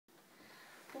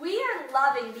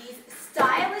loving these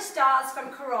stylish dolls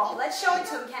from Corolle. Let's show it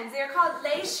to them, Kenzie. They're called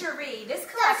Les Cheries. This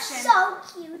collection. They're so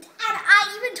cute. And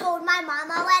I even told my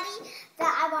mom already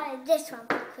that I wanted this one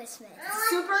for Christmas.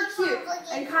 Super cute.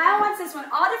 And Kyle wants this one.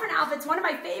 All different outfits. One of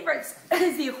my favorites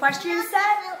is the equestrian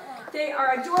set. They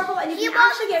are adorable, and you can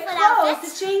actually get clothes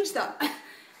to change them.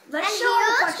 Let's show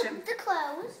the collection. The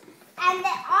clothes. And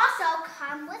they also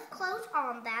come with clothes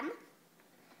on them.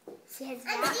 She has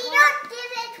and you don't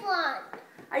give it one.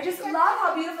 I just love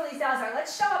how beautiful these dolls are.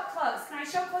 Let's show up close. Can I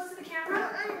show up close to the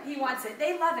camera? He wants it.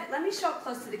 They love it. Let me show up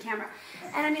close to the camera.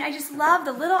 And I mean, I just love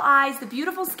the little eyes, the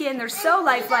beautiful skin. They're so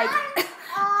lifelike.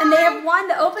 And they have won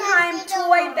the Oppenheim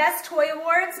Toy Best Toy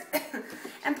Awards.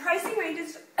 And pricing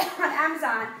ranges on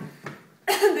Amazon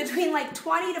between like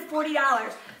 $20 to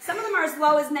 $40. Some of them are as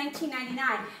low as $19.99.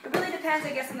 It really depends,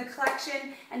 I guess, on the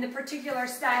collection and the particular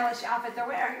stylish outfit they're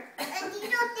wearing. And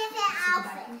you don't give it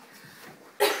outfit.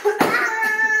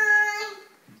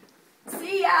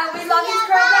 See ya. We love these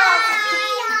Corolla.